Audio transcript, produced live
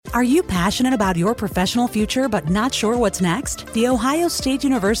Are you passionate about your professional future but not sure what's next? The Ohio State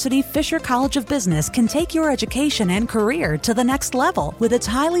University Fisher College of Business can take your education and career to the next level with its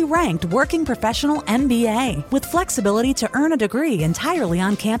highly ranked working professional MBA. With flexibility to earn a degree entirely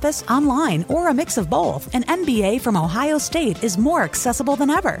on campus, online, or a mix of both, an MBA from Ohio State is more accessible than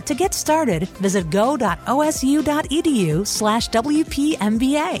ever. To get started, visit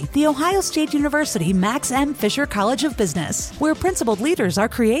go.osu.edu/WPMBA, the Ohio State University Max M. Fisher College of Business, where principled leaders are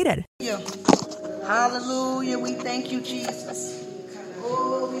created. Hallelujah. We thank you, Jesus.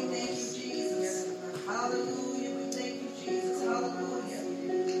 Oh, we thank you, Jesus. Hallelujah. We thank you, Jesus. Hallelujah.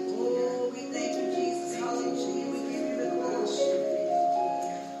 Oh, we thank you, Jesus. Hallelujah. We give you the glory.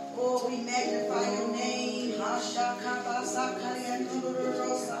 Oh, we magnify your name.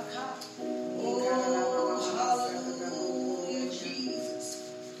 Oh, hallelujah, Jesus.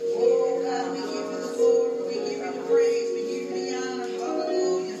 Oh, God, we give you the glory. We give you the praise. We give you the honor.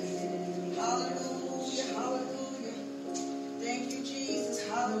 Hallelujah. Hallelujah. Hallelujah. Thank you, Jesus.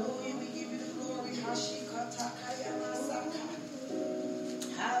 Hallelujah.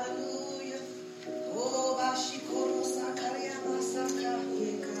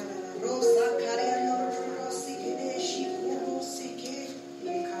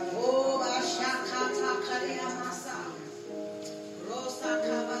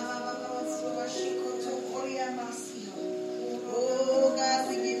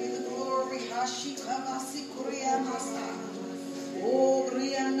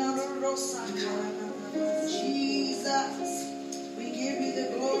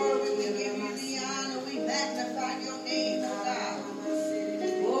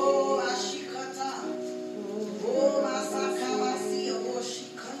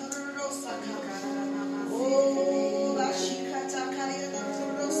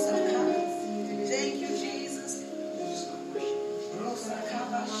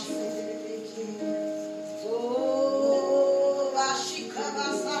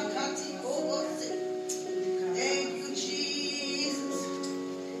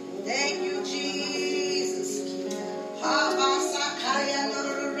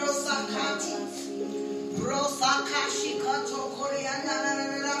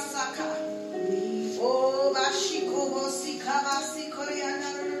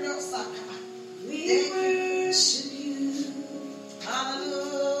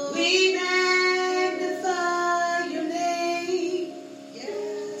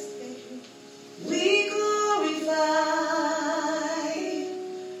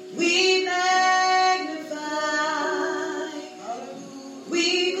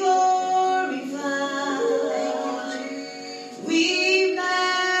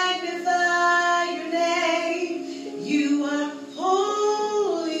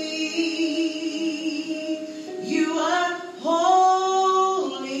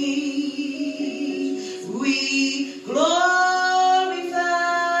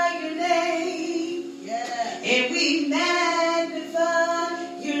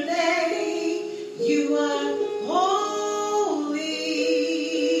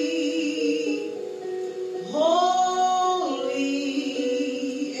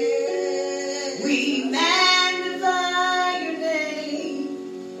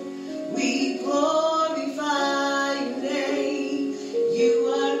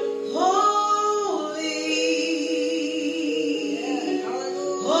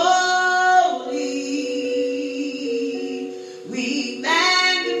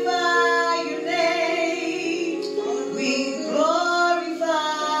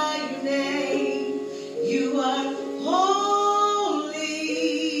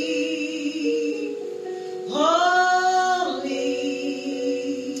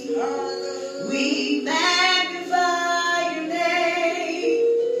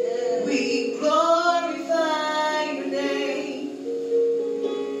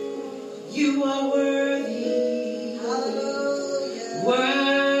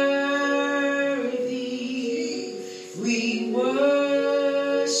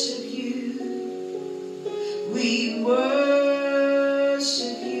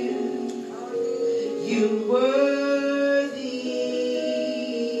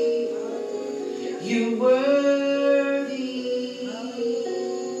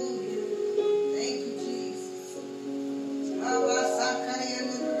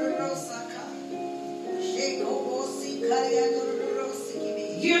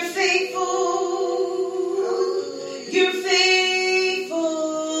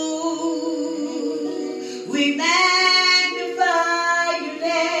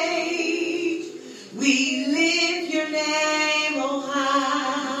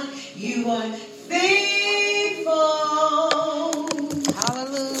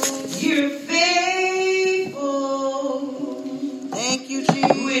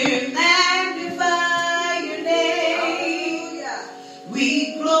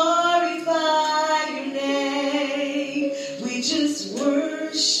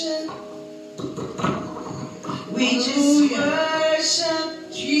 worship. We just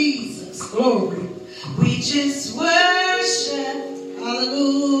worship Jesus. Glory. We just worship.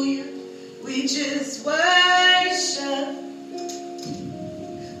 Hallelujah. We just worship.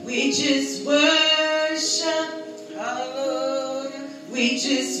 We just worship. Hallelujah. We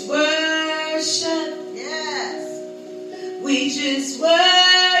just worship. Yes. We just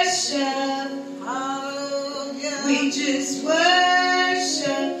worship. Hallelujah. We just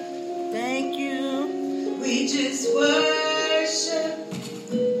worship. Thank you. We just worship.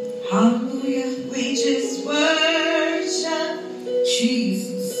 Hallelujah. We just worship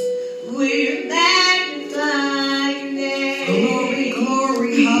Jesus. We magnify your name. Glory, glory,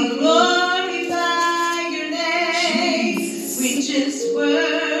 we glorify your name. Jesus. We just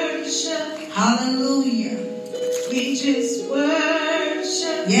worship. Hallelujah. We just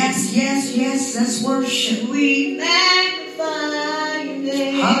worship. Yes, yes, yes. Let's worship. We magnify your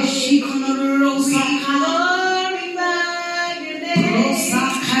name. We glorify your name.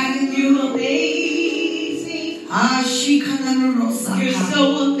 You're amazing. You're so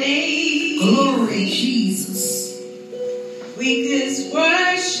amazing. Glory, Jesus. We just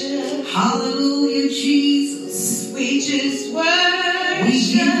worship. Hallelujah, Jesus. We just worship. We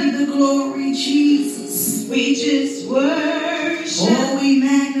give you the glory, Jesus. We just worship. Oh, we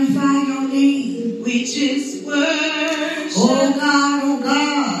magnify your name. We just worship. Oh God, oh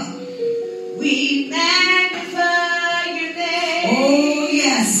God. We magnify your name. Oh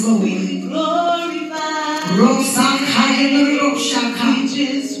yes, Lord. We glorify. We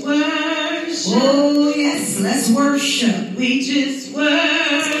just worship. Oh yes, let's worship. We just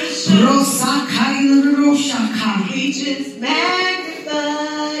worship. We just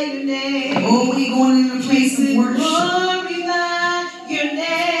magnify your name. Oh, we going in the place of worship. Glorify your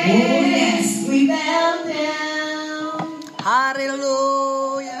name. Oh yes, we bow down.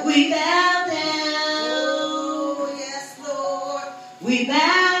 Hallelujah. We bow down. Oh yes, Lord. We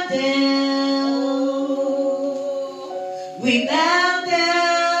bow down. We bow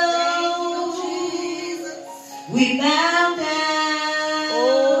down. Jesus. We bow down.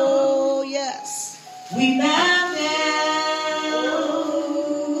 Oh yes. We bow down.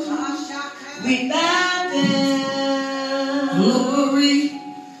 We bow down. Glory.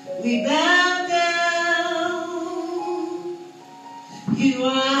 We bow down. You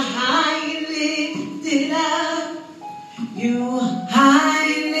are high and lifted up. You are high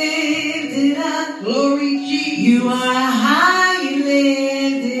and lifted up. Glory, Jesus. You are high and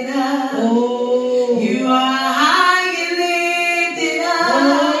lifted up. Oh. You are high and lifted up.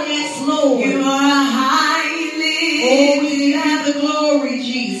 Oh, yes, Lord. You are high and lifted up. Oh, we give you the glory,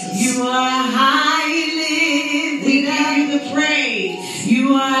 Jesus. You are high and lifted up. We give you the praise.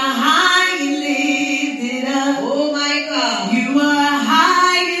 You are high and lifted up. Oh, my God. You are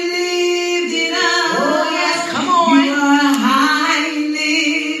high and lifted up. Oh, yes, come on. You are high and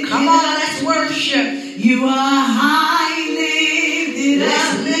lifted up. Come on, let's worship. You are high and lifted up.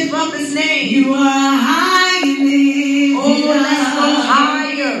 Let's lift up his name. You are high and lifted up. Oh, let's go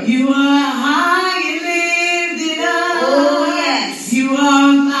higher. You are high and lifted up. Oh, yes. You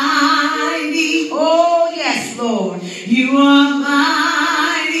are mighty. Oh, yes, Lord. You are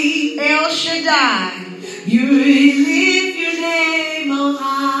mighty. El Shaddai. You lift your name on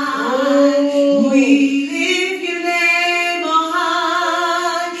high. Oh. We lift your name on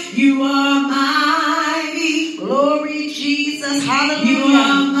high. You are mighty. Glory, Jesus. Hallelujah. You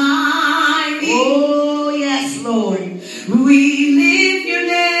are mighty. Oh, yes, Lord. We lift your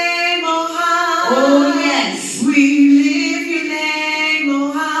name on high. Oh, yes. We lift your name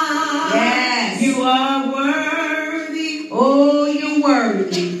on high. Yes. You are worthy. Oh, you're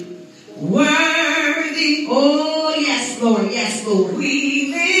worthy. Worthy. Oh, yes, Lord. Yes, Lord. We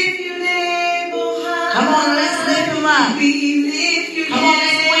lift your name on high. Come on, let's lift him up. We lift your name. Come on,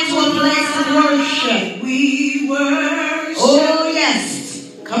 let's go into a place of worship. We worship. Oh, yes.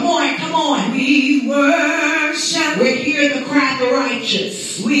 Come on, come on. We worship. We're here to cry the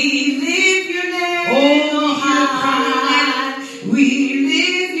righteous. We lift your name. Oh, high. We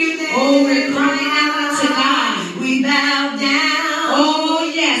lift your name. Oh, we're crying out to God. We bow down.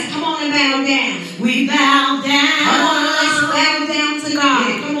 Oh, yes. Come on and bow down. We bow down. Come on, let's bow down to God.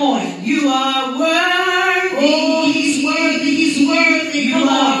 Yeah, come on. You are worthy. Oh, he's worthy. He's worthy. You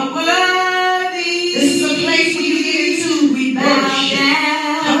are worthy. This is a place where you get into. We bow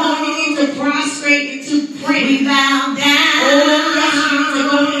down. Come on, you need to prostrate and to pray. We bow down. Oh, yes, you need to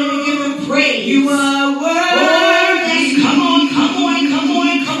go in and give him praise. You are worthy. Oh, yes, come on, come on, come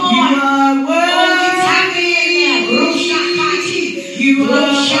on, come on. You are worthy. Oh, we tap in there. You are worthy.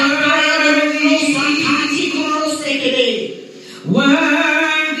 Worthy.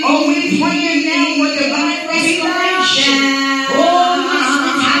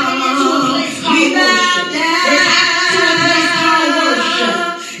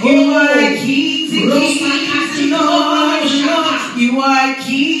 are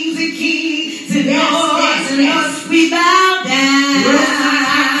kings and kings and lords and lords. We bow down.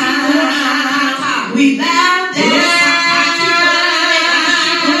 We bow down.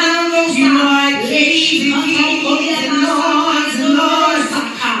 You are kings and kings and lords and lords.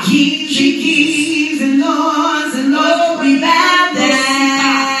 Kings and kings and lords and lords. We bow down.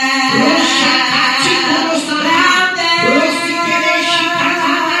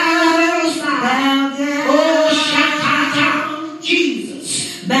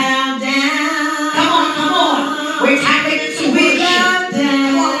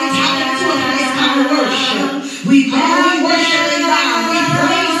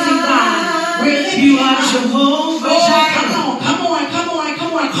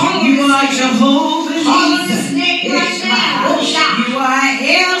 Jehovah, call on His name right now. You are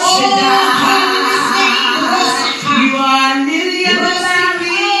El Shaddai. You are Lily of the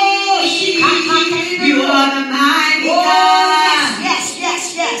Valley. You are the mighty God.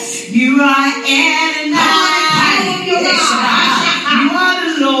 Yes. You are Adonai. You are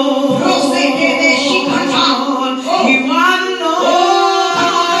the Lord. You are the Lord.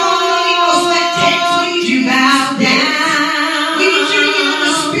 You bow down.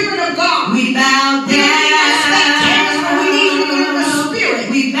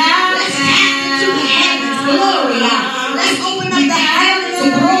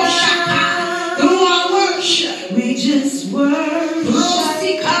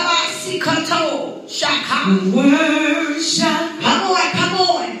 Worship. Come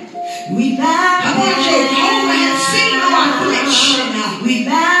on. We bow. Come on, Jehovah has seen our affliction. We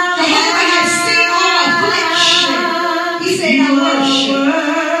bow. Jehovah has seen our affliction. He said, now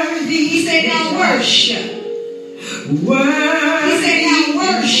worship. He said, now worship. He said, now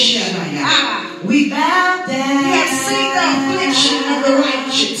worship. We bow down. He has seen the affliction of the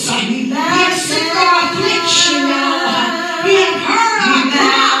righteous. He has seen our affliction. He has heard our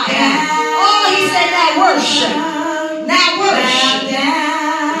cry. He said, now worship. Now worship.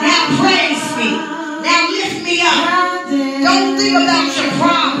 Now praise me. Now lift me up. Don't think about your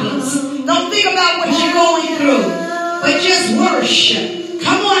problems. Don't think about what you're going through. But just worship.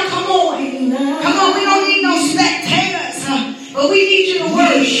 Come on. We don't need no spectators. But we need you to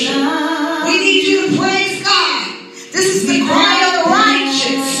worship. We need you to praise God. This is the cry of the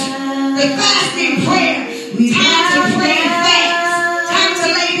righteous. The fasting prayer. Time to pray and fast. Time to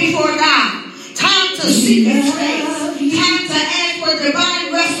lay before God. To seek His face. Time to ask for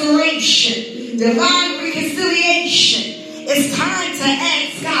divine restoration, divine reconciliation. It's time to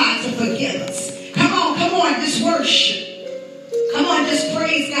ask God to forgive us. Come on, just worship. Come on, just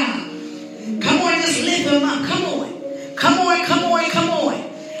praise God. Come on, just lift Him up. Come on,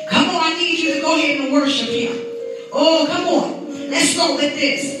 I need you to go ahead and worship Him. Oh, come on. Let's go with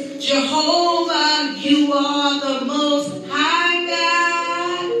this. Jehovah, you are the most high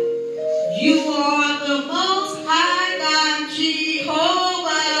God. You are the most high God,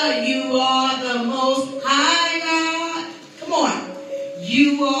 Jehovah. You are the most high God. Come on.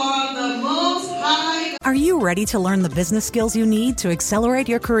 You are the most high God. Are you ready to learn the business skills you need to accelerate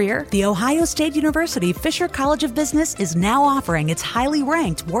your career? The Ohio State University Fisher College of Business is now offering its highly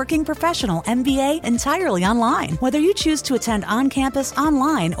ranked working professional MBA entirely online. Whether you choose to attend on campus,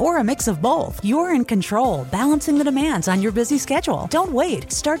 online, or a mix of both, you're in control, balancing the demands on your busy schedule. Don't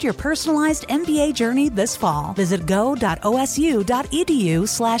wait. Start your personalized MBA journey this fall. Visit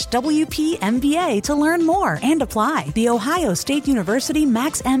go.osu.edu/WPMBA to learn more and apply. The Ohio State University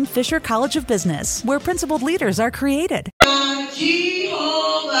Max M. Fisher College of Business, where principled leaders are created.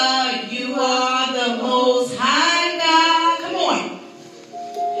 Jehovah, you are the most high God. Come on.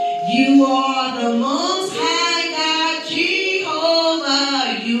 You are the most high God,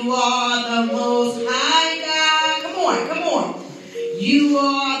 Jehovah. You are the most high God. Come on. You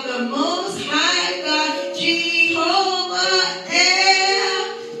are the most high God, Jehovah.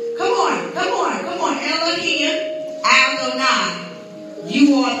 Come on. Elohim, Adonai.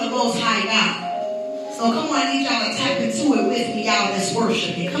 You are the most high God. So come on, I need y'all to tap into it with me, y'all. Let's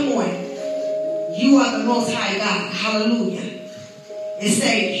worship it. Come on. You are the most high God. Hallelujah. It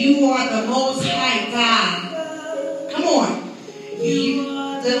say, you are the most high God. Come on.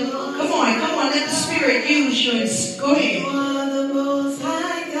 Come on. Let the Spirit use you. Go ahead. You are the most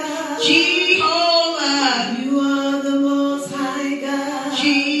high God. Jehovah. You are the most high God.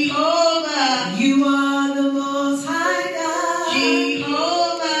 Jehovah. You are the most high God.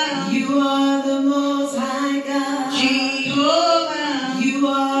 Jehovah. You are the most high God. Jehovah. You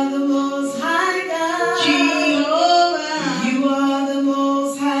are the most high God. Jehovah. You are the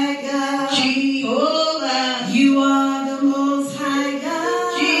most high God. Jehovah. You are the most high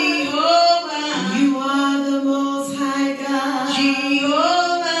God. Jehovah. You are the most high God. Jehovah.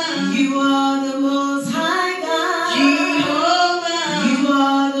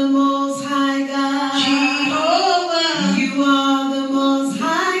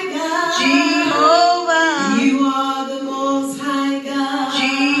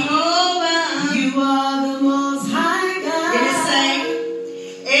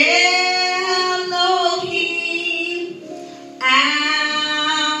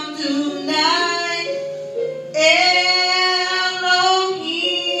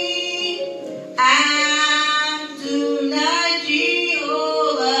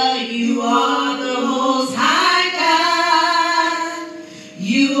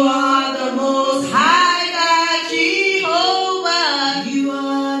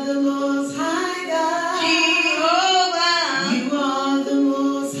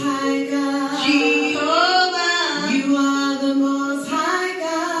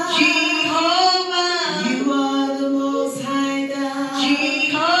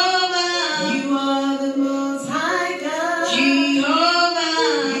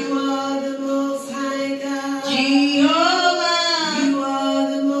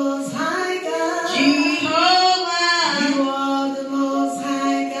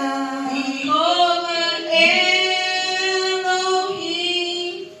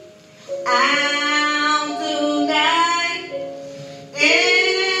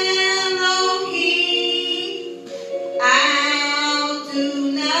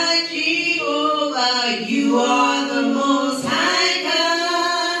 God, Jehovah. You are the most high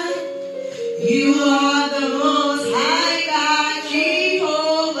God. You are the most high God,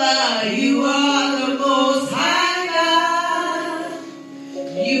 Jehovah. You are the most high God.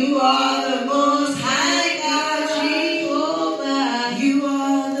 You are the most high God, Jehovah. You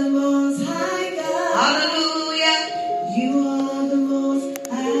are the most high God. Hallelujah. You are the most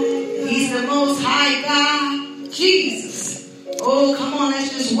high God. He's the most high God, Jesus. Oh, come on, let's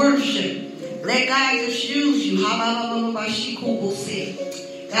just worship. Let God just use you.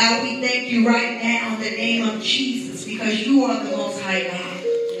 God, we thank you right now in the name of Jesus because you are the most high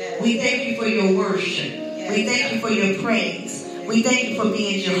God. We thank you for your worship. We thank you for your praise. We thank you for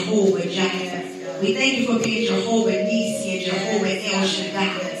being Jehovah Jireh. We thank you for being Jehovah Nisi and Jehovah El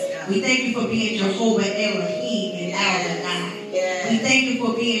Shaddai. We thank you for being Jehovah Elohim and Adonai. We thank you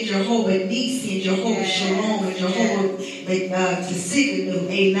for being Jehovah Nisi and Jehovah Shalom and Jehovah Tsidkenu.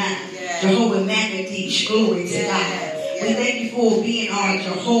 Amen. Jehovah Makadish. Glory to God. We thank you for being our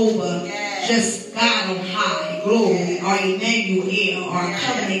Jehovah, just God on high. Glory. Our Emmanuel, our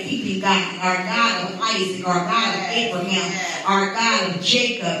covenant keeping God, our God of Isaac, our God of Abraham, our God of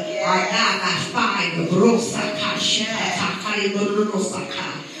Jacob, our God by fire.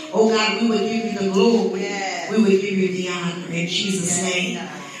 Oh God, we will give you the glory. We will give you the honor in Jesus' name.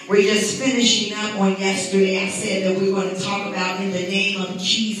 We're just finishing up on yesterday. I said that we're going to talk about in the name of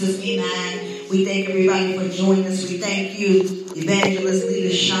Jesus. Amen. We thank everybody for joining us. We thank you, Evangelist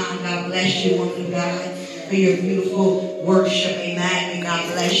Lita Sean. God bless you, woman of God, for your beautiful worship. Amen. And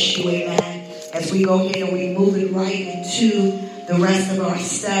God bless you. Amen. As we go ahead and we move it right into the rest of our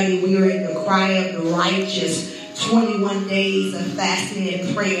study, we are in the cry of the righteous, 21 days of fasting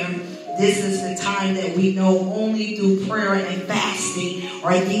and prayer. This is the time that we know only through prayer and fasting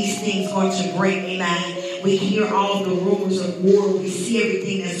are these things going to break. Amen. We hear all the rumors of war. We see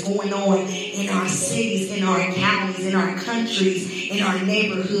everything that's going on in our cities, in our counties, in our countries, in our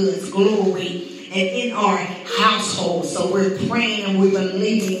neighborhoods. Glory. And in our households. So we're praying and we're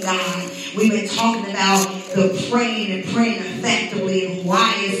believing God. We've been talking about the praying and praying effectively and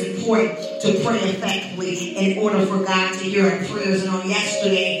why it's important to pray effectively in order for God to hear our prayers. And on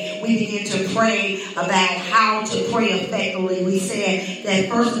yesterday, we began to pray about how to pray effectively. We said that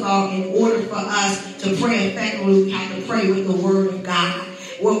first of all, in order for us to pray effectively, we have to pray with the word of God.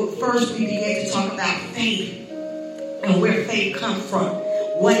 Well, first we began to talk about faith and where faith comes from.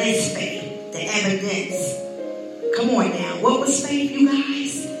 What is faith? The evidence. Come on now. What was faith, you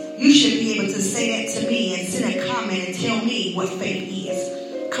guys? You should be able to say that to me and send a comment and tell me what faith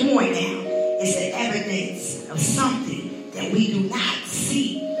is. Come on now. It's the evidence of something that we do not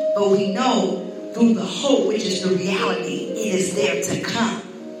see, but we know through the hope, which is the reality, it is there to come.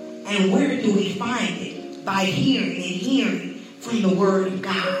 And where do we find it? By hearing and hearing from the word of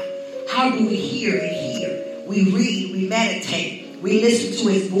God. How do we hear and hear? We read, we meditate, we listen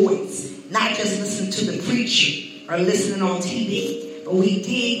to his voice. Not just listen to the preacher or listening on TV, but we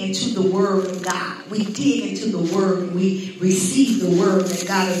dig into the word of God. We dig into the word and we receive the word that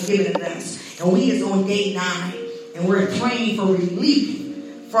God has given us. And we is on day 9 and we're praying for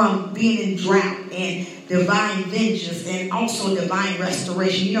relief from being in drought and divine vengeance and also divine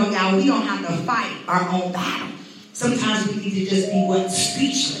restoration. You know, y'all, we don't have to fight our own battle. Sometimes we need to just be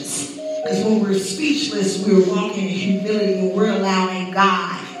speechless. Because when we're speechless, we're walking in humility and we're allowing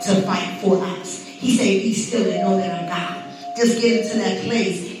God to fight for us. He said, be still and know that I'm God. Just get into that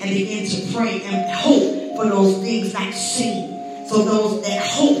place and begin to pray and hope for those things not seen. So those that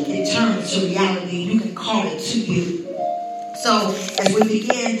hope can turn to reality. You can call it to you. So as we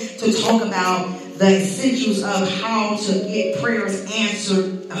begin to talk about the essentials of how to get prayers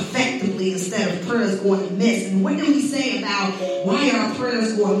answered effectively instead of prayers going amiss. And what do we say about why our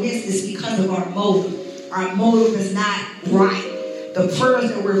prayers go amiss is because of our motive. Our motive is not right. The prayers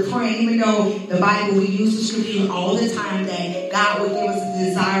that we're praying, even though the Bible, we use the scripture all the time that God will give us the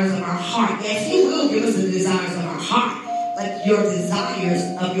desires of our heart. Yes, he will give us the desires of our heart. But your desires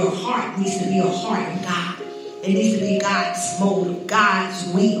of your heart needs to be a heart of God. It needs to be God's motive, God's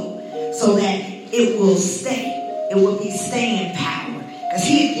will, so that it will stay. It will be staying power. Because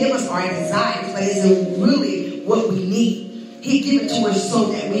he'd give us our desires, but is it really what we need? He'd give it to us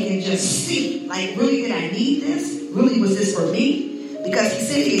so that we can just see, like, really, did I need this? Really, was this for me? Because he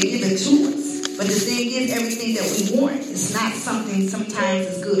said he'd give it to us. But the thing is, everything that we want is not something sometimes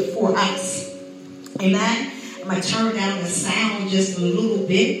is good for us. Amen? I'm going to turn down the sound just a little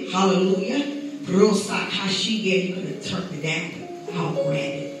bit. Hallelujah. You're going to turn it down. I'll grab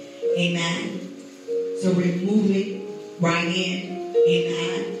it. Amen. So we're moving right in.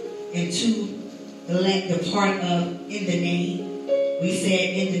 Amen. Into the part of in the name. We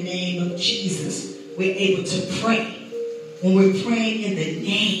said in the name of Jesus, we're able to pray. When we're praying in the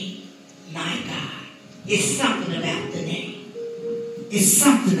name, my God, it's something about the name. It's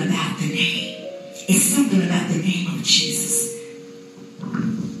something about the name. It's something about the name of Jesus.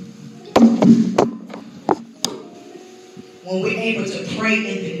 When we're able to pray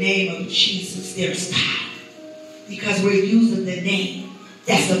in the name of Jesus, there's power. Because we're using the name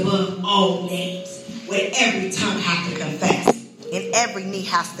that's above all names. Where every tongue has to confess and every knee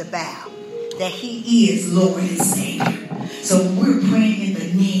has to bow that he is Lord and Savior. So when we're praying in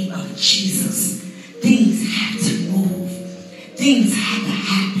the name of Jesus, things have to move. Things have to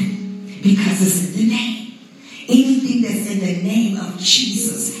happen because it's in the name. Anything that's in the name of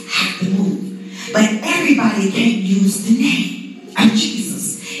Jesus has to move. But everybody can't use the name of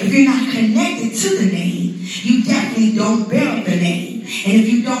Jesus. If you're not connected to the name, you definitely don't bear the name. And if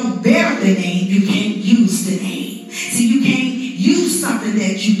you don't bear the name, you can't use the name. See, you can't use something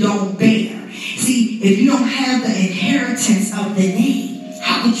that you don't bear. See, if you don't have the inheritance of the name,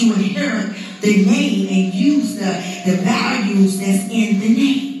 how could you inherit the name and use the values that's in the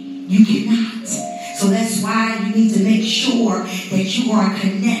name? You cannot. So that's why you need to make sure that you are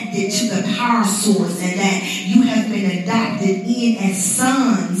connected to the power source and that you have been adopted in as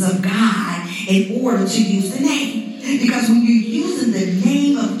sons of God in order to use the name. Because when you're using the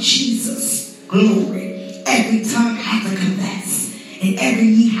name of Jesus, glory, every tongue has to confess and every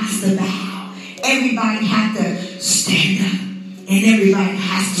knee has to bow. Everybody has to stand up and everybody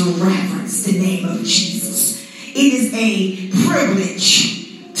has to reverence the name of Jesus. It is a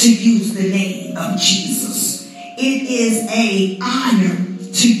privilege to use the name of Jesus. It is an honor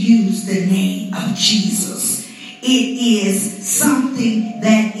to use the name of Jesus. It is something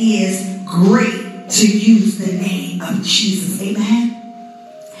that is great to use the name of Jesus. Amen.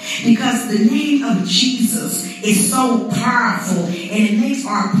 Because the name of Jesus is so powerful and it makes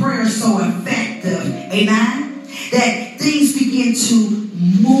our prayers so effective. Amen. That things begin to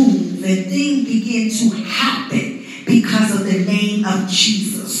move and things begin to happen because of the name of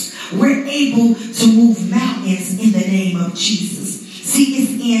Jesus. We're able to move mountains in the name of Jesus. See,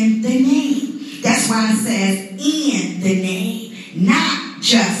 it's in the name. That's why it says in the name, not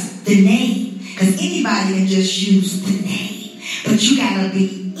just the name. Because anybody can just use the name. But you got to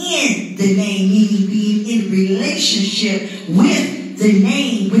be in the name, meaning being in relationship with the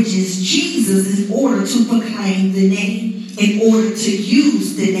name, which is Jesus, in order to proclaim the name, in order to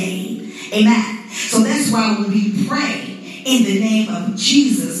use the name. Amen. So that's why when we pray in the name of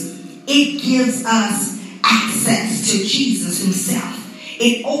Jesus, it gives us access to Jesus himself.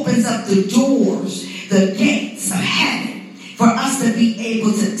 It opens up the doors, the gates of heaven, for us to be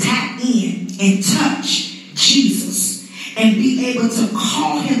able to tap in and touch Jesus and be able to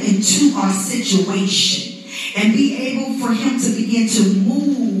call him into our situation and be able for him to begin to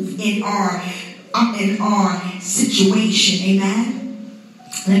move in our situation. Amen.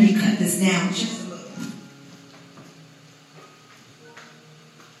 Let me cut this down just a little.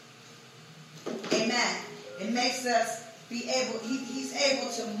 Amen. It makes us be able, he's able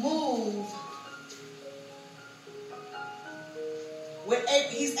to move.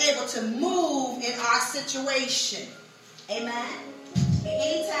 He's able to move in our situation. Amen. And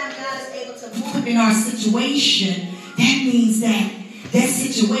anytime God is able to move in our situation, that means that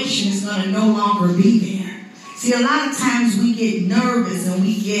situation is going to no longer be there. See, a lot of times we get nervous and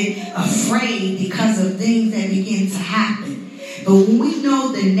we get afraid because of things that begin to happen. But when we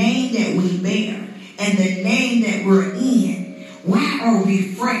know the name that we bear and the name that we're in, why are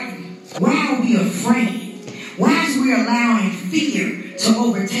we afraid? Why are we afraid? Why is we allowing fear to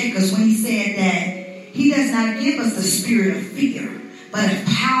overtake us when he said that he does not give us the spirit of fear, but of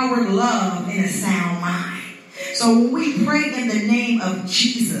power, love, and a sound mind. So when we pray in the name of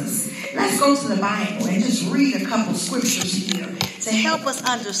Jesus, let's go to the Bible and just read a couple scriptures here to help us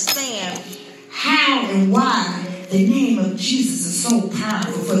understand how and why the name of Jesus is so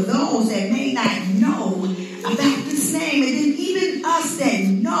powerful. For those that may not know about this name, and then even us that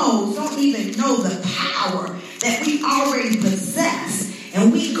know don't even know the power that we already possess,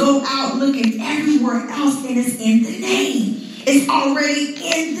 and we go out looking everywhere else, and it's in the name. It's already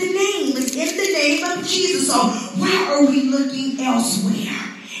in the name. It's in the name of Jesus. So why are we looking elsewhere?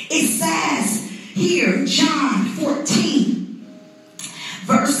 It says here, John 14,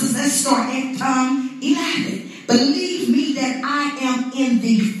 verses, let's start at 11. Believe me that I am in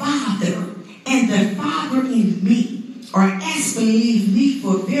the Father, and the Father in me, or as believe me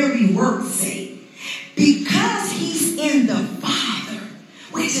for very work's sake. Because he's in the Father,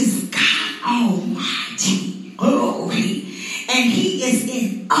 which is God Almighty, glory, and he is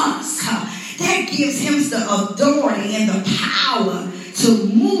in us, that gives him the authority and the power to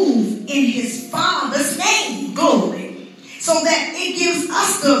move in his Father's name. Glory. So that it gives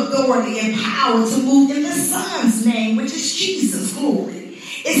us the authority and power to move in the Son's name, which is Jesus. Glory.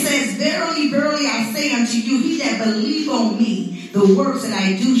 It says, verily, verily, I say unto you, he that believe on me, the works that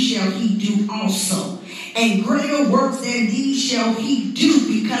I do shall he do also. And greater works than these shall he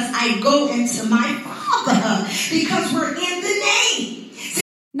do, because I go into my Father, because we're in the name.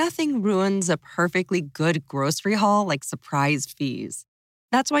 Nothing ruins a perfectly good grocery haul like surprise fees.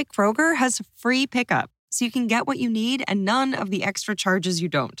 That's why Kroger has free pickup, so you can get what you need and none of the extra charges you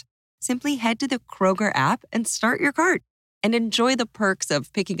don't. Simply head to the Kroger app and start your cart and enjoy the perks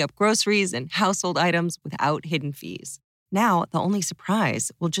of picking up groceries and household items without hidden fees. Now, the only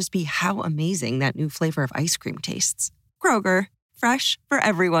surprise will just be how amazing that new flavor of ice cream tastes. Kroger, fresh for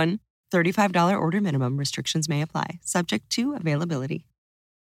everyone. $35 order minimum. Restrictions may apply. Subject to availability.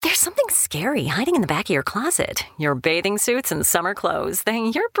 There's something scary hiding in the back of your closet. Your bathing suits and summer clothes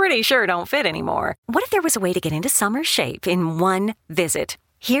that you're pretty sure don't fit anymore. What if there was a way to get into summer shape in one visit?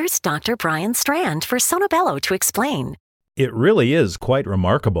 Here's Dr. Brian Strand for Sonobello to explain. It really is quite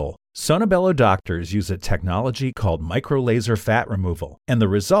remarkable. Sonobello doctors use a technology called microlaser fat removal, and the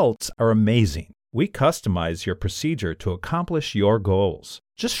results are amazing. We customize your procedure to accomplish your goals.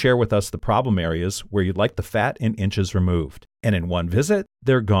 Just share with us the problem areas where you'd like the fat in inches removed. And in one visit,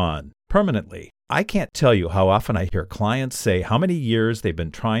 they're gone permanently. I can't tell you how often I hear clients say how many years they've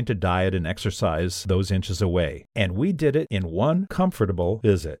been trying to diet and exercise those inches away. And we did it in one comfortable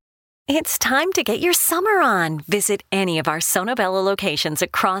visit. It's time to get your summer on. Visit any of our Sonobello locations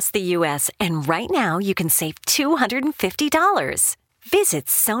across the U.S. and right now you can save $250. Visit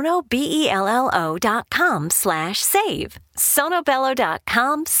sonobello.com/save.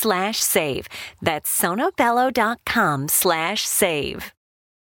 sonobello.com/save. That's sonobello.com/save.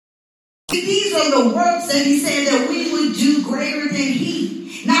 These are the works that he said that we would do greater than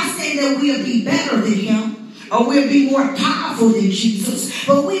he. Not saying that we'll be better than him or we'll be more powerful than Jesus,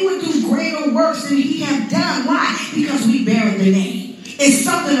 but we would do greater works than he have done. Why? Because we bear the name. It's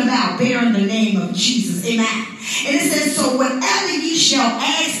something about bearing the name of Jesus. Amen. And it says, so whatever ye shall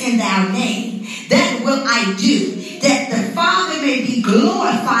ask in thy name, that will I do, that the Father may be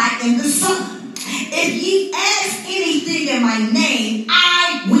glorified in the Son. If ye ask anything in my name,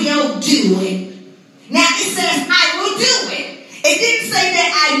 I will do it. Now it says, I will do it. It didn't say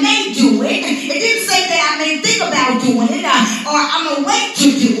that I may do it. It didn't say that I may think about doing it or I'm going to wait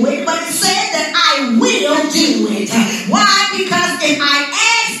to do it. But it said that I will do it. Why? Because if I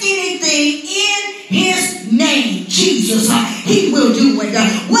ask anything in his name, Jesus, he will do it.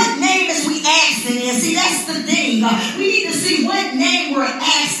 What name is we asking in? See, that's the thing. We need to see what name we're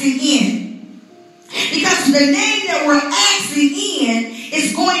asking in. Because the name that we're asking in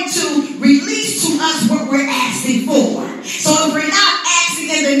is going to release to us what we're asking for. So if we're not asking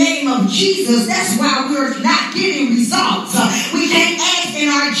in the name of Jesus, that's why we're not getting results. We can't ask in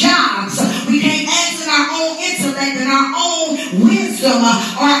our jobs. We can't ask in our own intellect and our own wisdom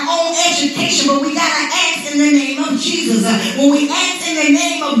or our own education, but we got to ask in the name of Jesus. When we ask in the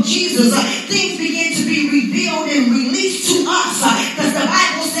name of Jesus, things begin to be revealed and released to us. Because the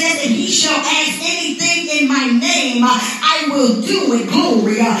Bible says that he shall ask anything in my name, I will do it.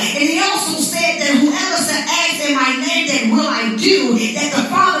 Glory. And he also said that whoever shall ask in my name, that will I do, that the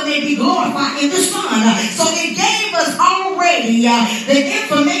Father may be glorified in the Son. So it gave us already the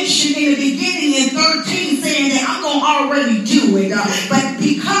information in the beginning in 13 saying that I'm going to already do it. But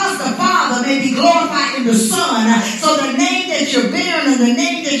because the Father may be glorified in the Son, so the name that you're bearing and the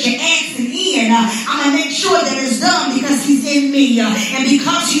name that you're asking in, I'm going to make sure that it's done because he's in me. And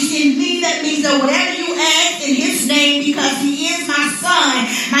because he's in me, that means that whatever you ask in his name, because he is my Son,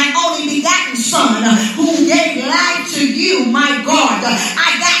 my only begotten Son, who gave life to you, my God,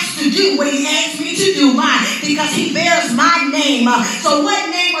 I got to do what he asked me to do. Why? Because he bears my name. So what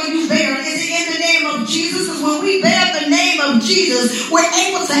name are you bearing? Is it in the name of Jesus? Because when we bear the name of Jesus, we're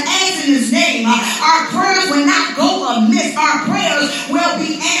able to ask in his name. Our prayers will not go amiss. Our prayers will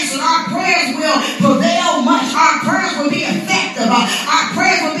be answered. Our prayers will prevail much. Our prayers will be effective. Our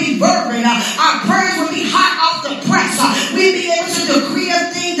prayers will be fervent. Our prayers will be hot off the press. We'll be able to decree a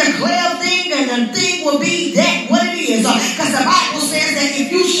thing, declare a thing, and the thing will be that what it is. Because the Bible says that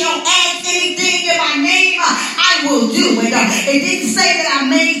if you shall ask anything in my name, I will do it. It didn't say that I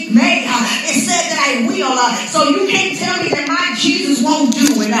may. It said that I will. So you can't tell me that my Jesus won't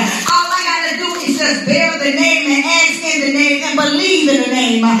do it. All I got to do is just bear the name and ask in the name and believe in the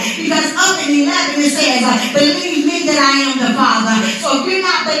name. Because up in 11 it says, believe me that I am the Father. So if you're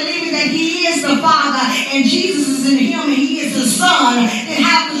not believing that he is the Father and Jesus is in him and he is the Son, then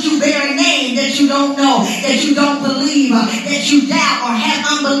how could you bear a name that you don't know, that you don't believe, that you doubt or have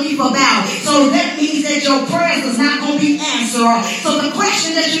unbelief about? So that means that your prayers is not going to be answered. So the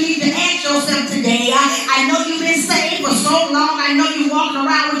question that you need to ask yourself today, I know you've been saved for so long. I know you're walking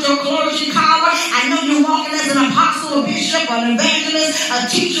around with your clergy collar. I know you're walking as an apostle, a bishop, an evangelist, a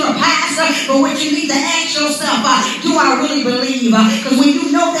teacher, a pastor. But what you need to ask yourself, do I really believe? Because when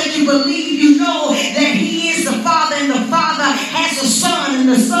you know that you believe, you know that he is the Father and the Father has a Son and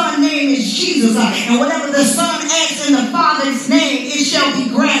the Son's name is Jesus. And whatever the Son asks in the Father's name, it shall be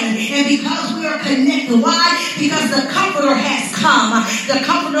granted. And because we are connected, why? Because the Comforter has come. The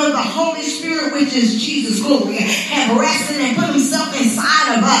Comforter of the Holy Spirit, which is Jesus, glory, have rested and put himself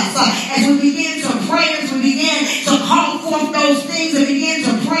inside of us. As we begin to pray, as we begin to call forth those things and begin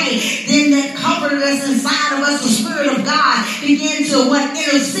to pray, then that Comforter that's inside of us, the Spirit of God, begin to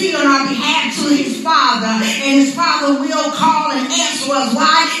intercede on our behalf to his Father. And his Father will call and answer us.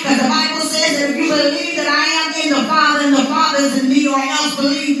 Why? Because the Bible says that if you believe that I am in the Father and the Father is in me, or else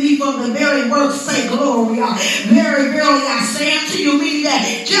believe me for the very word's sake, glory. Very verily I say unto you, meaning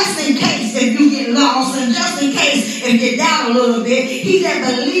that just in case if you get lost and just in case if you doubt a little bit, he that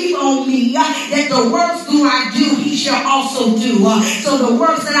believe on me, that the works do I do, he shall also do. So the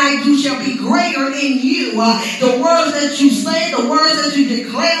works that I do shall be greater in you. The words that you say, the words that you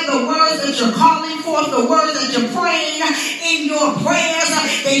declare, the words that you're calling forth, the words that you're praying in your prayers,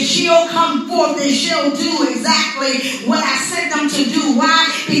 they shall come forth. They shall do exactly what I sent them to do. Why?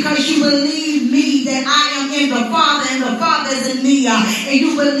 Because you believe me that I am in the Father and the Father is in me. And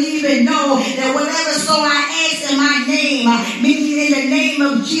you believe and know that whatever so I ask in my name, meaning in the name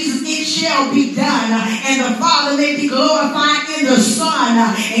of Jesus, it shall be done. And the Father may be glorified in the Son.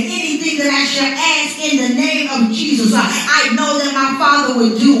 And anything that I shall ask in the name of Jesus, I know that my Father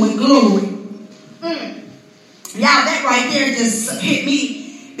will do with glory. Y'all, that right there just hit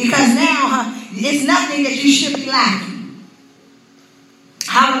me. Because now, it's nothing that you should be lacking.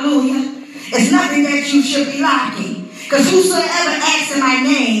 Hallelujah. It's nothing that you should be lacking. Because whosoever asks in my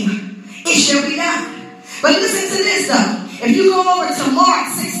name, it shall be done. But listen to this though. If you go over to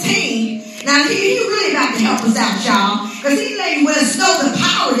Mark 16, now he really got to help us out, y'all. Because he letting us know the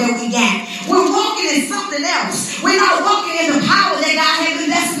power that we got. We're walking in something else. We're not walking in the power that God has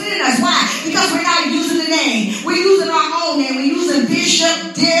invested in us. Why? Because we're not using the name. We're using our own name. We're using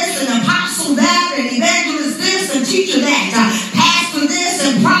bishop this and apostle that and evangelist this and teacher that. Pastor this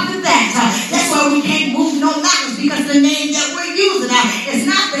and prophet that. That's why we can't move no mountains, because the name that we're using is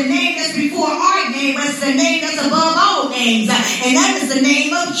not the name that's before our name, but it's the name that's above all names. And that is the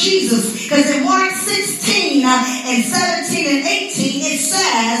name of Jesus. Because in Mark 16 and 17 and 18, it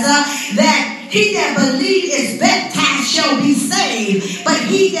says that he that believe is baptized shall be saved, but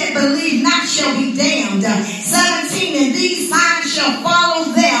he that believe not shall be damned. 17, and these signs shall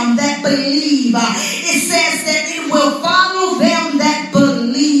follow them that believe. It says that it will follow them that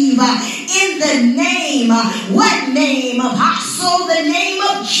believe in the name. What name? Apostle, the name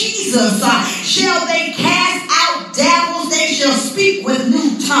of Jesus. Shall they cast out devils? They shall speak with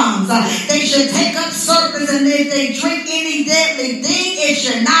new tongues. They shall take up serpents, and if they drink any deadly thing, it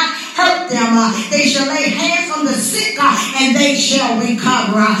shall not hurt them. They shall lay hands on the sick, and they shall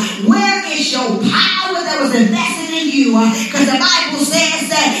recover. Where is your power that was invested in you? Because the Bible says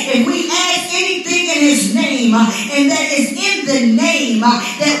that if we ask anything in his name, and that is in the name,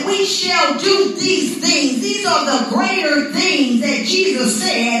 that we shall do these things. These are the greater things that Jesus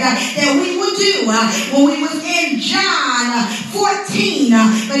said that we would do when we was in John 14.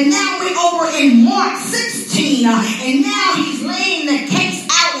 But now we're over in Mark 16, and now he's laying the case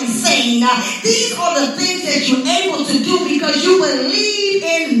out and saying, these are the things that you're able to do because you believe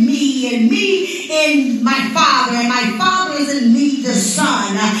in me, and me in my Father, and my Father is in me, the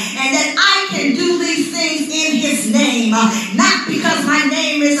Son, and that I can do these things in his name, not because my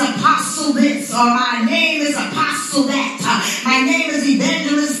name is apostle this, or my name is apostle that, my name is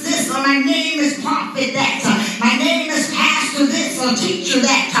evangelist this, or my name is prophet that, my name is pastor this, or teacher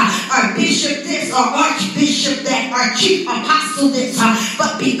that, or bishop this, or archbishop that, or chief apostle this,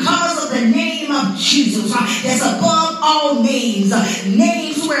 but because of the name of Jesus that's above all names,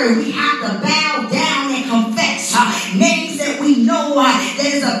 names where we have to bow down and confess, names that we know that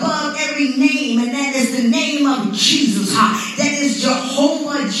is above every name, and that is the name of Jesus. That is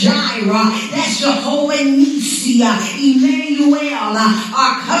Jehovah Jireh, that's Jehovah Nissi, Emmanuel,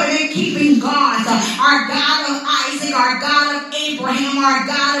 our covenant keeping God, our God of Isaac, our God of Abraham, our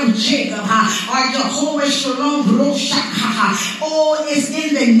God of Jacob, our Jehovah Shalom, all is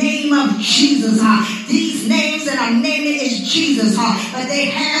in the name of Jesus. These names that I'm are naming is Jesus, but they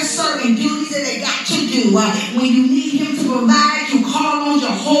have certain duties that they got to do. When you need him to provide, you call on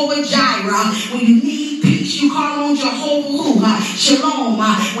Jehovah Jireh. When you need peace, you call on Jehovah Shalom.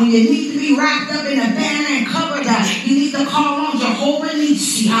 When you need to be wrapped up in a banner and covered, you need to call on Jehovah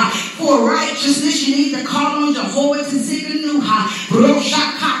Nissi. For righteousness, you need to call on Jehovah Tsidkenu.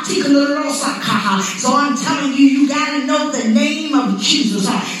 So I'm telling you, you got to know the name of Jesus,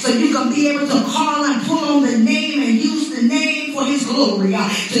 so you can be able to call and pull on the name and use the name for his glory,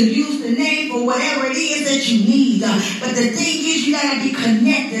 to use the name for whatever it is that you need. But the thing is, you got to be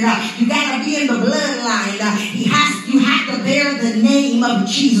connected. You got to be in the bloodline. You have to bear the name of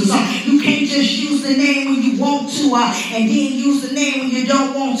Jesus. You can't just use the name when you want to and then use the name when you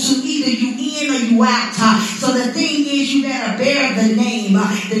don't want to. Either you in or you out. So the thing is, you got to bear the name.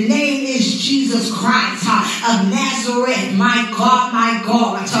 The name is Jesus Christ of Nazareth. My God, my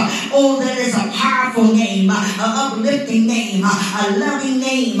God. Oh, that is a powerful name, an uplifting name, a loving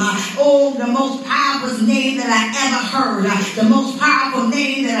name. Oh, the most powerful name that I ever heard. The most powerful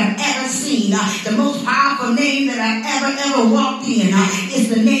name that I've ever seen. The most powerful name that I've ever walked in is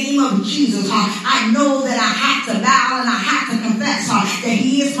the name of Jesus. I know that I have to bow and I have to confess that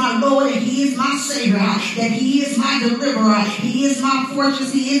he is my Lord and he is my Savior, that he is my deliverer, he is my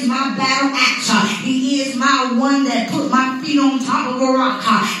fortress, he is my battle axe, he is my one that put my feet on top of a rock.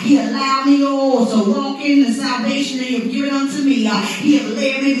 He allowed me to walk in the salvation that he has given unto me. He has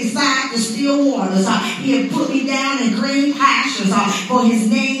led me beside the still waters. He has put me down in green pastures for his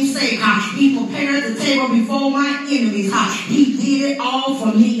name's sake. He prepared the table before my enemies. He did it all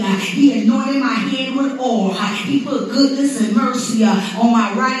for me. He anointed my head with oil. He put goodness and mercy on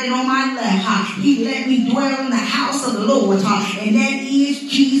my right and on my left. He let me dwell in the house of the Lord, and that is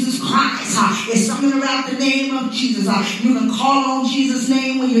Jesus Christ. It's something about the name of Jesus. You can call on Jesus'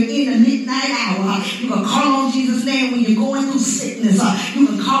 name when you're in the midnight hour. You can call on Jesus' name when you're going through sickness. You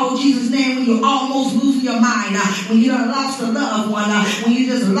can call Jesus' name when you're almost losing your mind. When you have lost a loved one. When you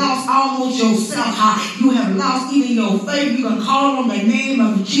just lost almost yourself. You have lost even your faith. You can call on the name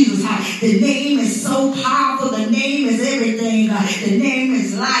of Jesus. The name is so powerful. The name is everything. The name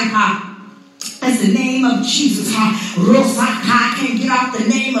is life. That's the name of Jesus. I can't get off the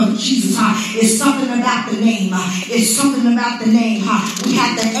name of Jesus. It's something about the name. It's something about the name. We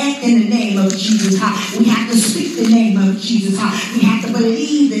have to act in the name of Jesus. We have to speak the name of Jesus. We have to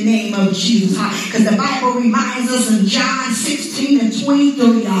believe the name of Jesus. Because the Bible reminds us in John 16 and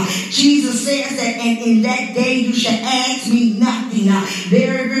 23, Jesus says that in that day you shall ask me nothing.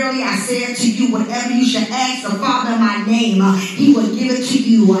 Very verily I say to you, whatever you shall ask the Father in my name, he will give it to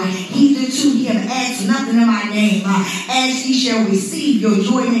you. Hitherto he have asked nothing in my name. As ye shall receive, your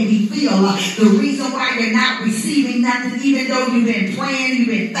joy may be filled. The reason why you're not receiving nothing, even though you've been praying, you've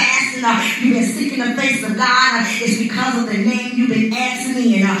been fasting, you've been seeking the face of God, is because of the name you've been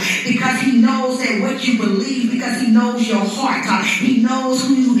asking in. Because he knows that what you believe, because he knows your heart. He knows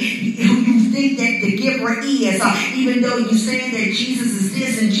who you think that the giver is. Even though you're saying that Jesus is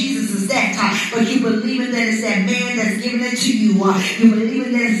this and Jesus is that, but you believing that it's that man that's giving it to you. You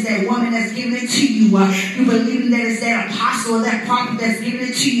believing that it's that woman that's giving it to you. You believing that it's that apostle or that prophet that's giving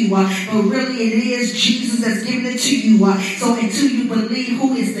it to you. But really it is Jesus that's giving it to you. So until you believe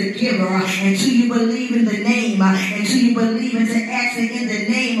who is the giver, until you believe in the name, until you believe into acting in the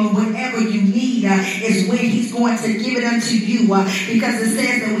name of whatever you need, is when he's going to give it unto you. Because it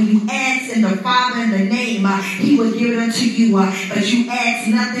says that when you ask in the Father in the name, he will give it unto you. But you ask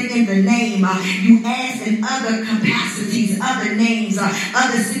nothing in the name. You ask in other capacities, other names,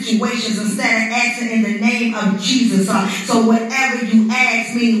 other situations instead of asking in the name of Jesus. So whatever you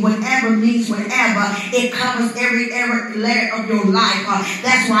ask me, whatever means whatever, it covers every letter of your life.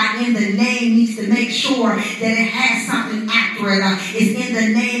 That's why in the name needs to make sure that it has something accurate. It's in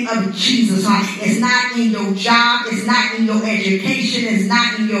the name of Jesus. It's not in your job. It's not in your education. It's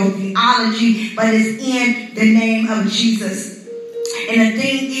not in your theology, but it's in the name of Jesus. And the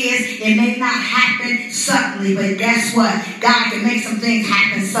thing is, it may not happen suddenly, but guess what? God can make some things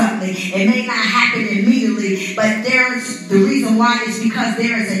happen suddenly. It may not happen immediately, but there's the reason why is because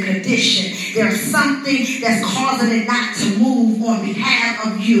there is a condition. There's something that's causing it not to move on behalf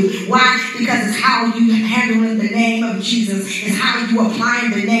of you. Why? Because it's how you handling the name of Jesus. It's how you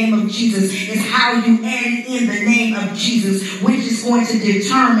applying the name of Jesus. It's how you add in the name of Jesus, which is going to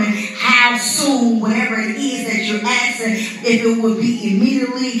determine how soon, whatever it is that you're asking, if it will be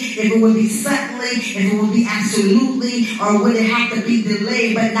immediately, if it will be suddenly, if it will be absolutely, or will it have to be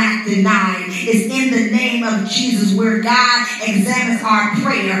delayed but not denied. It's in the name of Jesus where God examines our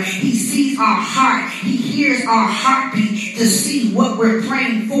prayer. He sees our heart. He hears our heartbeat to see what we're praying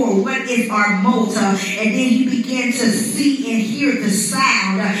praying for? What is our motive? And then you begin to see and hear the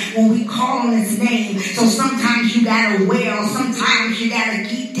sound when we call on his name. So sometimes you gotta wail, sometimes you gotta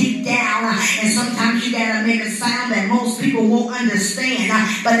get deep down, and sometimes you gotta make a sound that most people won't understand.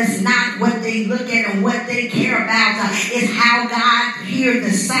 But it's not what they look at and what they care about. It's how God hears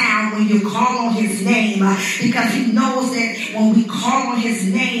the sound when you call on his name. Because he knows that when we call on his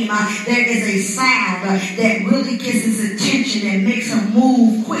name, there is a sound that really gets his attention and makes him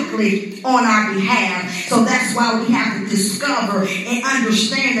move quickly on our behalf. So that's why we have to discover and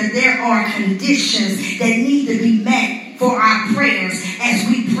understand that there are conditions that need to be met for our prayers as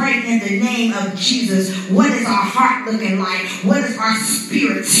we pray in the name of Jesus. What is our heart looking like? What is our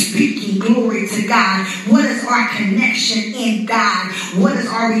spirit speaking? Glory to God. What is our connection in God? What is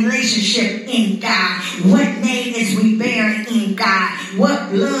our relationship in God? What name is we bearing in God? What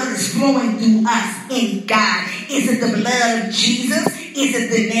blood is flowing through us in God? Is it the blood of Jesus? Is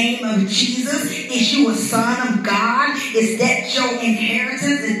it the name of Jesus? Is you a son of God? Is that your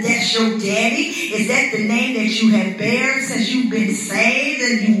inheritance? Is that your daddy? Is that the name that you have bear since you've been saved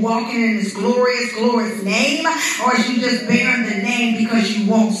and you walking in his glorious, glorious name? Or is you just bearing the name because you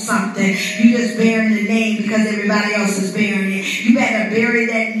want something? You just bearing the name because everybody else is bearing it. You better bear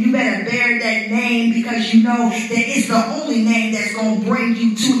that name because you know that it's the only name that's going to bring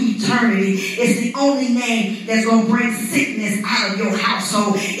you to eternity. It's the only name that's going to bring sickness out of your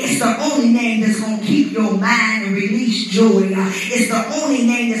household. It's the only name that's going to keep your mind and release joy. It's the only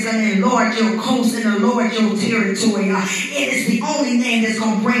name that's going to enlarge your coast and enlarge your territory. It is the only name that's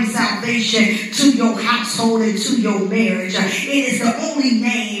going to bring salvation to your household and to your marriage. It is the only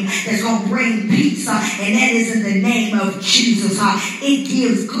name that's going to bring peace, and that is in the name of Jesus. It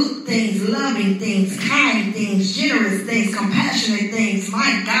gives good things, loving things, kind things, generous things, compassionate things.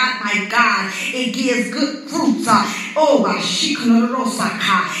 My God, it gives good fruits.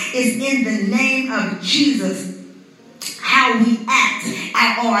 It's in the name of Jesus how we act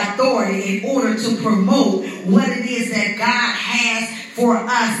at our authority in order to promote what it is that God has for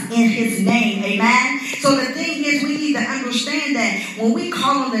us in his name. Amen. So the thing is, we need to understand that when we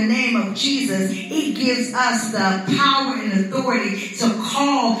call on the name of Jesus, it gives us the power and authority to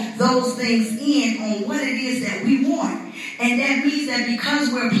call those things in on what it is that we want. And that means that because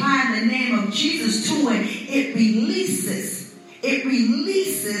we're applying the name of Jesus to it, it releases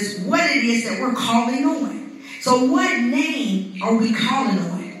what it is that we're calling on. So what name are we calling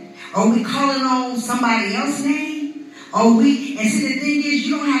on? Are we calling on somebody else's name? And see, the thing is,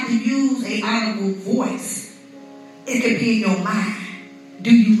 you don't have to use an audible voice. It could be in your mind.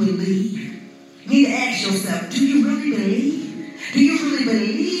 Do you believe? You need to ask yourself, do you really believe? Do you really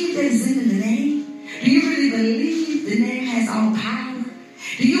believe that it's in the name? Do you really believe the name has all power?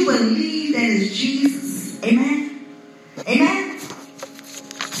 Do you believe that it's Jesus? Amen? Amen?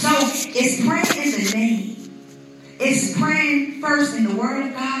 So it's praying in the name. It's praying first in the Word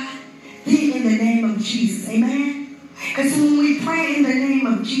of God, then in the name of Jesus. Amen? Because when we pray in the name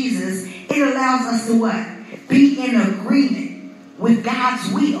of Jesus, it allows us to what? Be in agreement with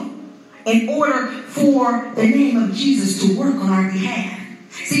God's will in order for the name of Jesus to work on our behalf.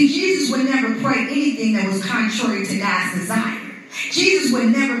 See, Jesus would never pray anything that was contrary to God's desire. Jesus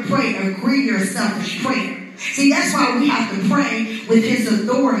would never pray a greedy or selfish prayer. See, that's why we have to pray with his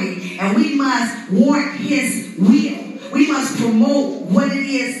authority, and we must want his will. We must promote what it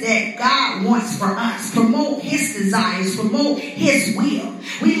is that God wants for us. Promote his desires. Promote his will.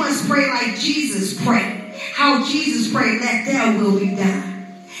 We must pray like Jesus prayed. How Jesus prayed, let thy will be done.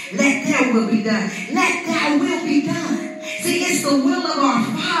 Let thy will be done. Let thy will be done. See, it's the will of our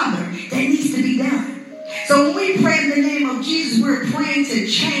Father that needs to be done. So when we pray in the name of Jesus, we're praying to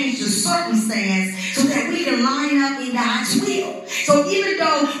change the circumstance so that we can line up in God's will. So even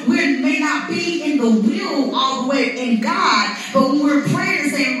though we may not be in the will all the way in God, but when we're praying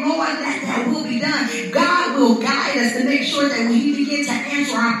and saying, Lord, let that will be done, God will guide us to make sure that when he begins to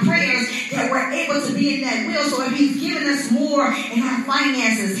answer our prayers, that we're able to be in that will. So if he's given us more in our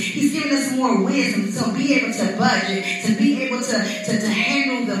finances, he's given us more wisdom to be able to budget, to be able to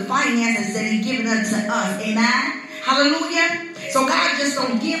handle the finances that he's given unto us. Amen? Hallelujah. So God just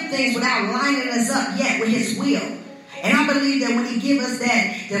don't give things without lining us up yet with his will. And I believe that when he gives us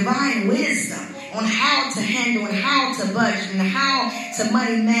that divine wisdom on how to handle and how to budget and how to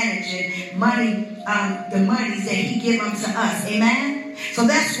money manage it, the monies that he gives unto us. Amen? So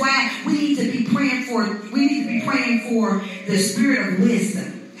that's why we need to be praying for the spirit of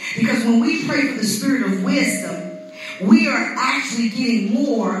wisdom. Because when we pray for the spirit of wisdom, we are actually getting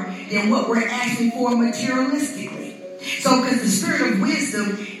more than what we're asking for materialistically. So because the spirit of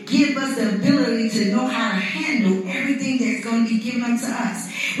wisdom give us the ability to know how to handle everything that's going to be given unto us.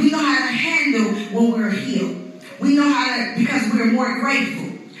 We know how to handle when we're healed. We know how to, because we're more grateful.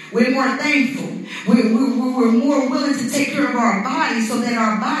 We're more thankful. We're more willing to take care of our bodies so that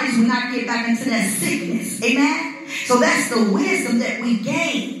our bodies will not get back into that sickness. Amen? So that's the wisdom that we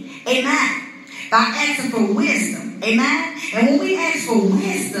gain. Amen? By asking for wisdom. Amen? And when we ask for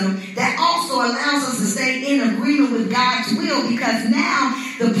wisdom, that also allows us to stay in agreement with God's will, because now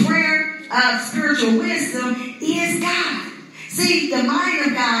the prayer of spiritual wisdom is God. See, the mind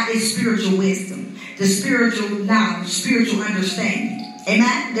of God is spiritual wisdom, the spiritual knowledge, spiritual understanding.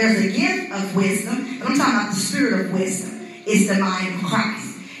 Amen? There's a gift of wisdom, but I'm talking about the spirit of wisdom. It's the mind of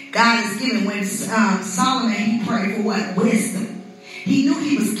Christ. God is given, when Solomon, he prayed for what? Wisdom. He knew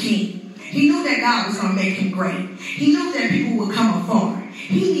he was king. He knew that God was going to make him great. He knew that people would come afar.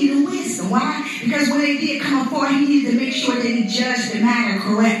 He needed wisdom. Why? Because when they did come afar, he needed to make sure that he judged the matter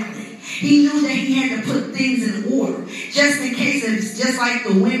correctly. He knew that he had to put things in order, just in case it's just like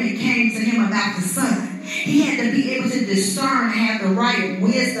the women came to him about the son. He had to be able to discern and have the right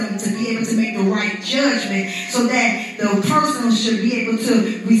wisdom to be able to make the right judgment so that the person should be able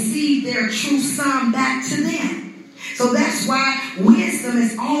to receive their true son back to them. So that's why wisdom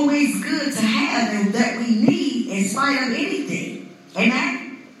is always good to have and that we need in spite of anything.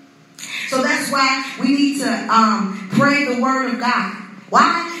 Amen? So that's why we need to pray the word of God.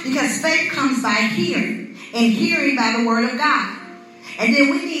 Why? Because faith comes by hearing, and hearing by the word of God. And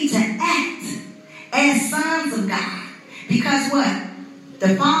then we need to act as sons of God. Because what?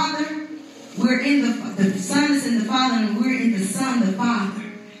 The Father, we're in the Son is in the Father, and we're in the Son, the Father.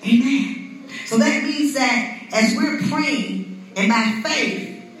 Amen. So that means that as we're praying and by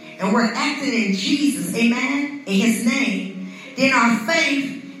faith, and we're acting in Jesus, amen, in his name, then our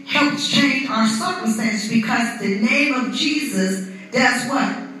faith helps change our circumstances, because the name of Jesus does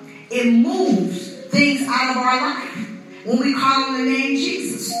what? It moves things out of our life. When we call on the name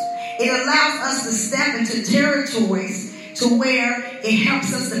Jesus, it allows us to step into territories to where it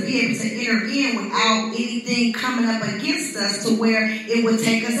helps us to be able to enter in without anything coming up against us to where it would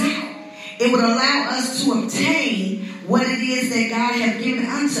take us out. It would allow us to obtain what it is that God has given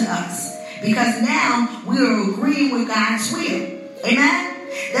unto us, because now we are agreeing with God's will. Amen?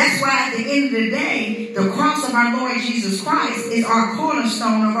 That's why at the end of the day, the cross of our Lord Jesus Christ is our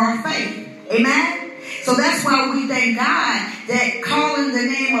cornerstone of our faith. Amen? So that's why we thank God that calling the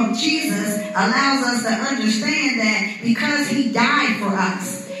name of Jesus allows us to understand that because he died for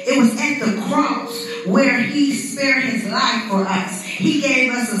us, it was at the cross where he spared his life for us. He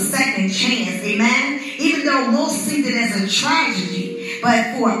gave us a second chance. Amen? Even though most see it as a tragedy,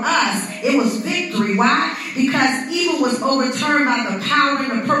 but for us, it was victory. Why? Because evil was overturned by the power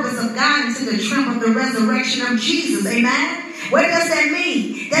and the purpose of God into the triumph of the resurrection of Jesus. Amen? What does that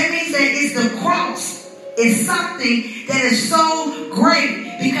mean? That means that it's the cross. It's something that is so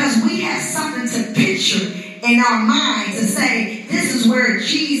great because we have something to picture in our mind to say, this is where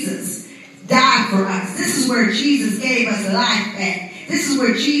Jesus died for us. This is where Jesus gave us life back. This is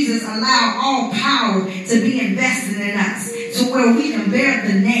where Jesus allowed all power to be invested in us, to where we can bear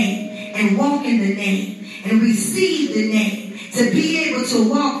the name and walk in the name and receive the name, to be able to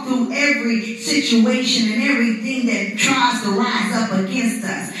walk through every situation and everything that tries to rise up against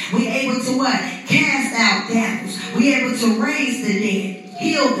us. We're able to what? Cast out devils. We're able to raise the dead,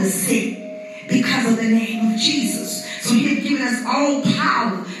 heal the sick, because of the name of Jesus. So he's given us all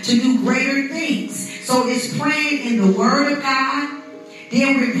power to do greater things. So it's praying in the word of God.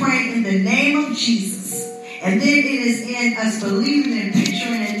 Then we're praying in the name of Jesus. And then it is in us believing and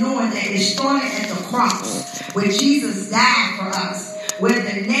picturing and knowing that it started at the cross, where Jesus died for us, where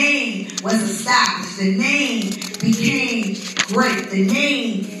the name was established. The name became great. The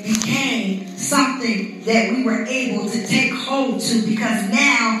name became something that we were able to take hold to, because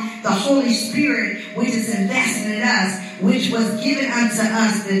now the Holy Spirit, which is invested in us, which was given unto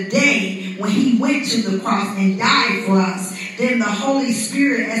us the day when he went to the cross and died for us. Then the Holy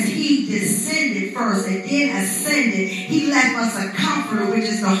Spirit, as he descended first and then ascended, he left us a comforter, which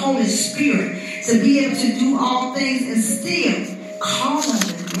is the Holy Spirit, to be able to do all things and still call on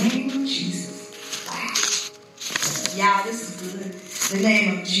the name of Jesus. Wow. Y'all, this is good. The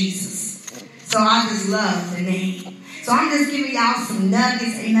name of Jesus. So I just love the name. So I'm just giving y'all some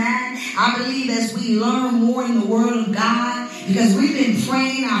nuggets, amen. I believe as we learn more in the Word of God, because we've been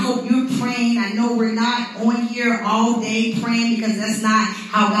praying, I hope you're praying. I know we're not on here all day praying, because that's not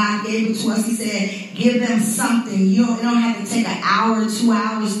how God gave it to us. He said, give them something. You don't have to take an hour, 2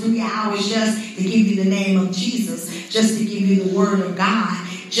 hours, 3 hours just to give you the name of Jesus, just to give you the Word of God.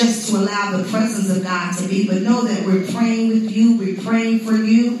 just to allow the presence of God to be. But know that we're praying with you. We're praying for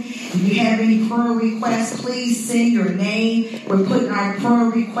you. If you have any prayer requests, please send your name. We're putting our prayer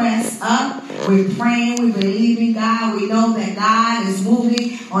requests up. We're praying. We believe in God. We know that God is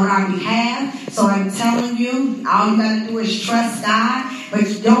moving on our behalf. So I'm telling you, all you got to do is trust God.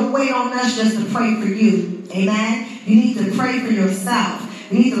 But don't wait on us just to pray for you. Amen? You need to pray for yourself.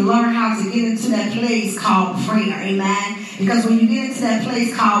 You need to learn how to get into that place called prayer. Amen? Because when you get into that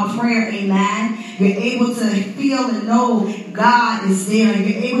place called prayer, amen, you're able to feel and know God is there.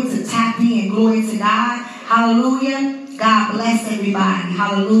 You're able to tap in. Glory to God. Hallelujah. God bless everybody.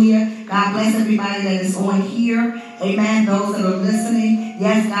 Hallelujah. God bless everybody that is on here. Amen. Those that are listening.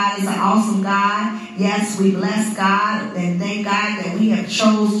 Yes, God is an awesome God. Yes, we bless God and thank God that we have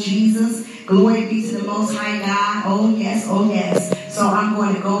chose Jesus. Glory be to the Most High God. Oh, yes. Oh, yes. So I'm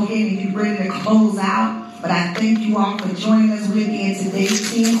going to go ahead and get ready to close out. But I thank you all for joining us. We'll be into day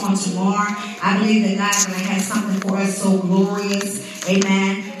 10 on tomorrow. I believe that God is going to have something for us so glorious.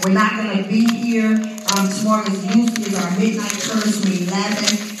 Amen. We're not going to be here. Tomorrow is usually our midnight service from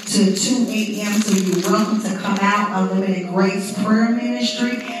 11 to 2 a.m. So you're welcome to come out. Unlimited Grace Prayer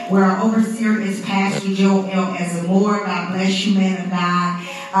Ministry, where our overseer is Pastor Joel Azamor. God bless you, man of God.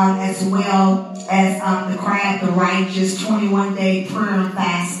 As well as the Cry of the Righteous 21-day prayer and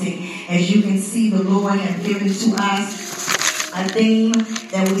fasting. As you can see, the Lord has given to us a theme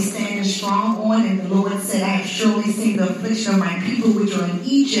that we stand strong on. And the Lord said, I have surely seen the affliction of my people which are in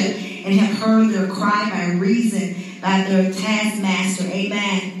Egypt, and have heard their cry by reason by their taskmaster.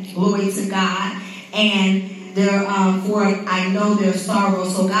 Amen. Glory to God. And for I know their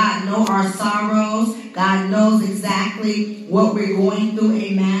sorrows. So God knows our sorrows. God knows exactly what we're going through.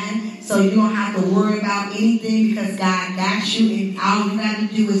 Amen. So you don't have to worry about anything because God got you, and all you got to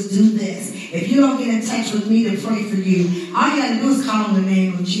do is do this. If you don't get in touch with me to pray for you, all you got to do is call on the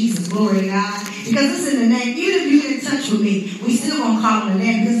name of Jesus. Glory to God. Because it's in the name, even if you get in touch with me, we still going to call on the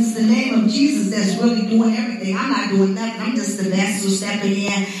name because it's the name of Jesus that's really doing everything. I'm not doing nothing. I'm just the vessel stepping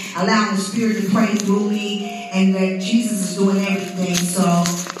in, allowing the Spirit to pray through me, and that Jesus is doing everything. So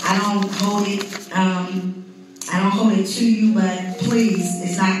I don't hold it to you, but please,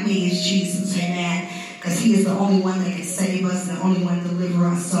 it's not me, it's Jesus, amen. Because he is the only one that can save us, the only one to deliver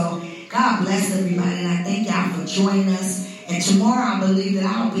us. So God bless everybody, and I thank y'all for joining us. And tomorrow I believe that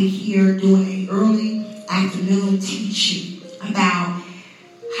I'll be here doing an early afternoon teaching about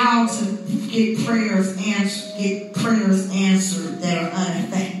how to get prayers answered that are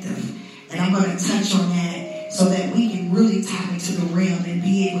ineffective. And I'm going to touch on that so that we can really tap into the realm and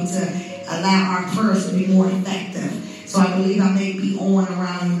be able to allow our prayers to be more effective. So I believe I may be on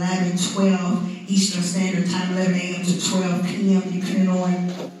around 11, 12 Eastern Standard Time, 11 a.m. to 12 p.m. depending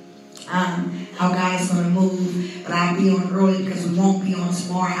on how God is going to move. But I'll be on early because we won't be on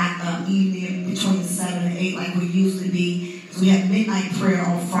tomorrow evening between 7 and 8 like we usually be. We have midnight prayer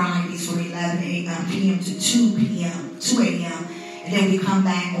on Fridays from 11 p.m. to 2 a.m. And then we come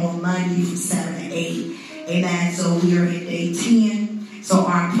back on Monday from 7 to 8. Amen. So we are in day 10. So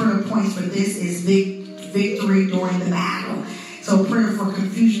our prayer points for this is victory during the battle. So prayer for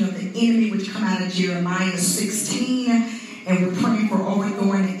confusion of the enemy, which come out of Jeremiah 16. And we're praying for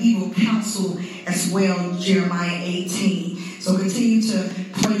overthrowing the evil counsel as well in Jeremiah 18. So continue to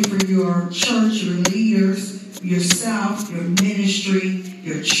pray for your church, your leaders, yourself, your ministry,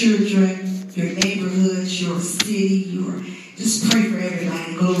 your children, your neighborhoods, your city. Just pray for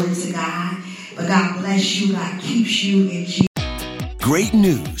everybody. Glory to God. But God bless you. God keeps you in Jesus. Great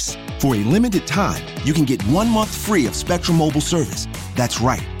news. For a limited time, you can get 1 month free of Spectrum Mobile service. That's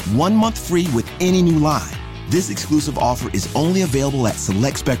right, 1 month free with any new line. This exclusive offer is only available at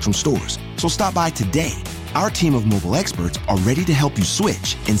select Spectrum stores, so stop by today. Our team of mobile experts are ready to help you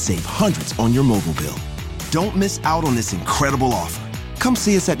switch and save hundreds on your mobile bill. Don't miss out on this incredible offer. Come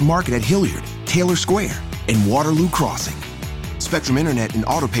see us at Market at Hilliard, Taylor Square, and Waterloo Crossing. Spectrum Internet and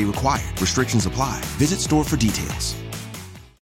autopay required. Restrictions apply. Visit store for details.